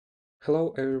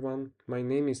Hello everyone, my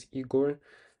name is Igor,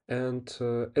 and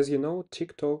as you know,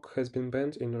 TikTok has been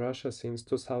banned in Russia since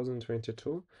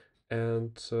 2022,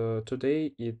 and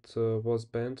today it was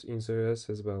banned in the US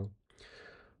as well.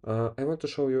 I want to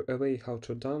show you a way how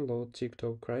to download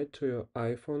TikTok right to your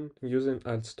iPhone using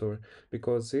AltStore,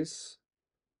 because this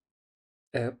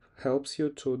app helps you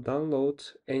to download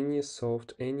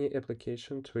any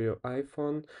application to your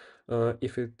iPhone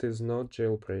if it is not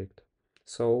jailbreaked.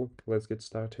 So let's get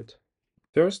started.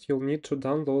 First, you'll need to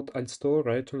download AltStore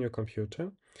right on your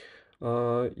computer.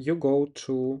 You go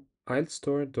to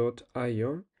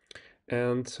altstore.io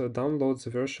and download the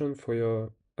version for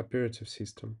your operative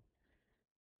system.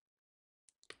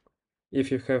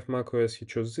 If you have macOS, you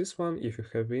choose this one. If you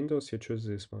have Windows, you choose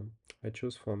this one. I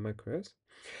choose for macOS.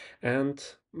 And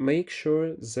make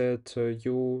sure that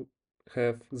you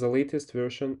have the latest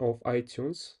version of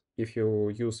iTunes if you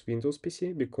use Windows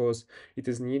PC, because it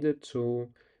is needed to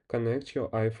connect your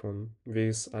iPhone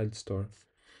with AltStore.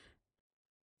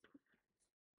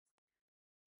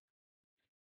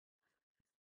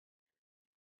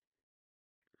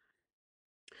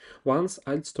 Once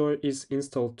AltStore is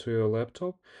installed to your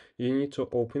laptop, you need to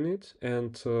open it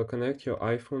and connect your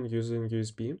iPhone using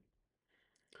USB.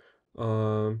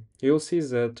 You'll see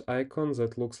that icon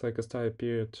that looks like a star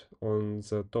appeared on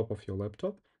the top of your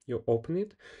laptop. You open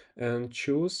it and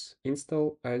choose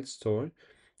Install AltStore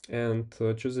and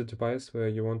choose the device where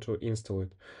you want to install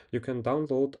it. You can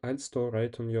download AltStore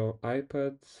right on your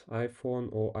iPad, iPhone,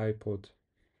 or iPod.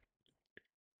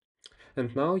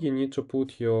 And now you need to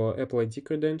put your Apple ID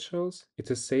credentials.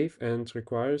 It is safe and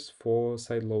requires for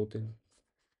side loading.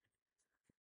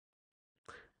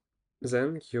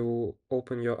 Then you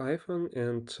open your iPhone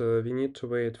and we need to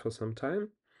wait for some time.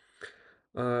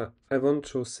 I want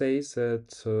to say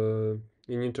that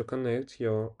you need to connect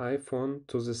your iPhone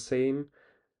to the same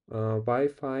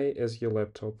Wi-Fi as your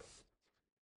laptop.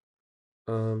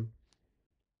 Um,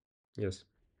 yes.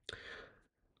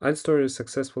 iStore is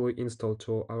successfully installed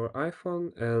to our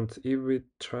iPhone, and if we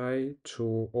try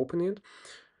to open it,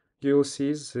 you'll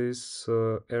see this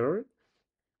error.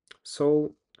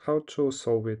 So how to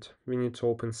solve it? We need to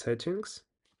open settings,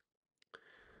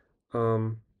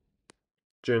 um,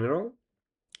 general,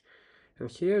 and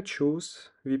here choose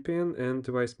VPN and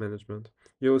device management.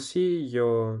 You'll see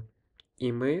your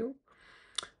email,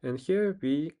 and here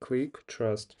we click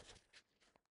trust.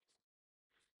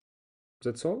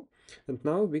 That's all. And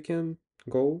now we can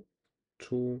go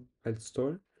to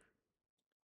AltStore.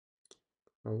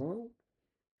 Allow,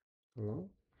 allow.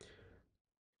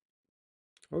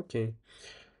 Okay.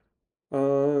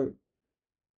 Uh,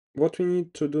 what we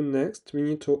need to do next, we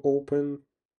need to open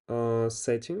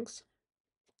settings,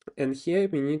 and here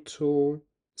we need to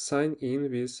sign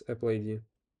in with Apple ID.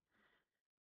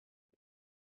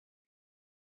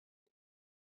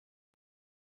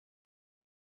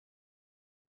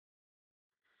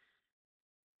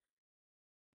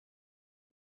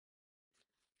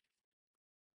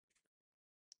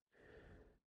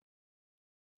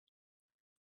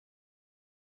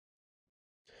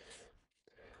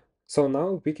 So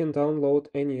now we can download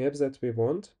any apps that we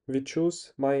want. We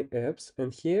choose My Apps,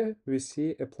 and here we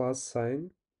see a plus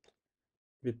sign.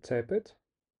 We tap it.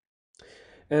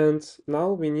 And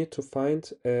now we need to find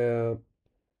a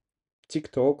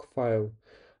TikTok file.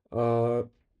 Uh,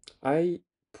 I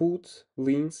put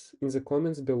links in the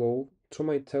comments below to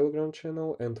my Telegram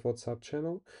channel and WhatsApp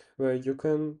channel, where you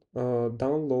can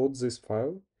download this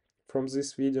file from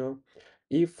this video.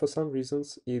 If for some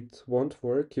reasons it won't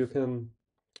work, you can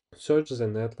search the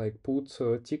net, like put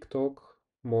TikTok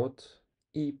mod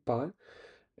IPA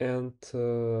and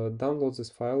download this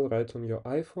file right on your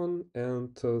iPhone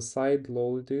and side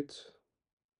load it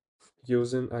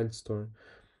using AltStore.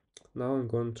 Now I'm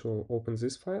going to open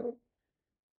this file,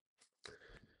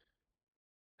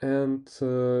 and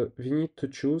we need to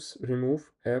choose remove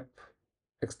app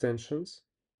extensions.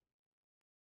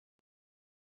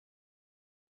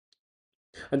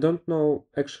 I don't know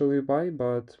actually why,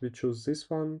 but we choose this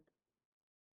one.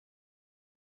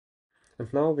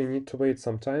 And now we need to wait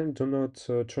some time. Do not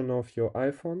turn off your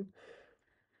iPhone,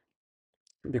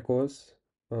 because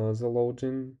the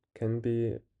loading can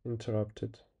be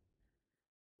interrupted.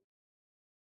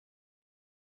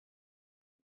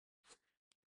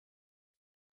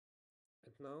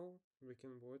 And now we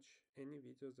can watch any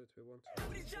videos that we want to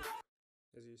watch.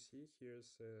 As you see,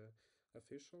 here's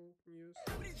official news.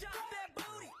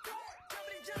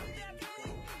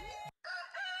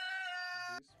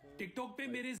 TikTok पे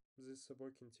मेरे This is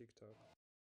working TikTok.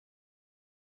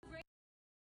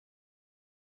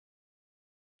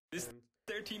 This And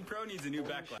 13 Pro needs a new all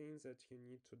backlight. machines that you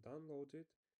need to download it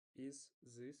is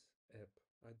this app,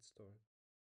 AltStore.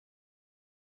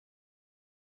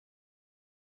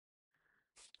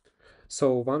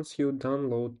 So once you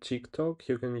download TikTok,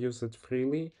 you can use it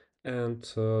freely and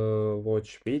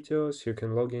watch videos. You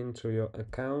can log into your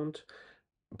account,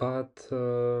 but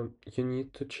you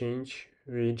need to change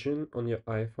region on your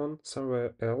iPhone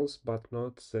somewhere else, but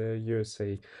not the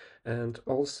USA. And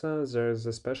also there's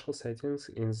a special settings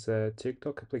in the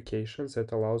TikTok application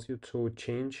that allows you to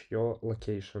change your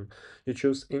location. You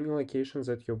choose any location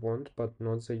that you want, but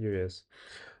not the US.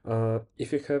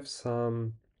 If you have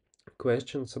some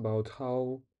questions about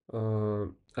how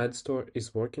AdStore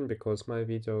is working, because my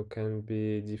video can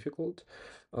be difficult,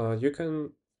 you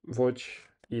can watch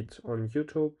it on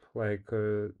YouTube. Like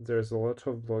there's a lot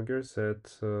of bloggers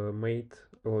that made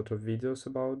a lot of videos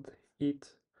about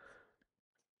it.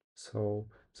 So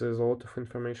there's a lot of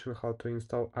information how to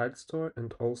install AdStore,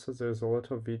 and also there's a lot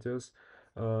of videos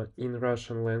in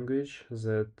Russian language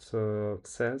that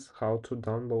says how to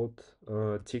download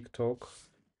TikTok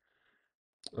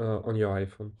on your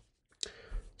iPhone.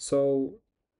 So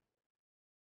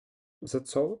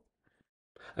that's all.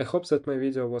 I hope that my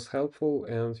video was helpful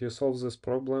and you solved this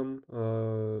problem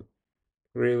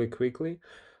really quickly.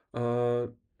 Uh,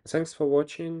 Thanks for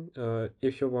watching.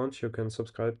 If you want, you can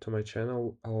subscribe to my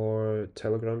channel or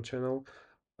Telegram channel.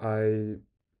 I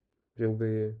will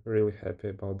be really happy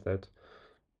about that.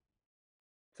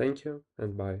 Thank you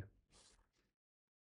and bye.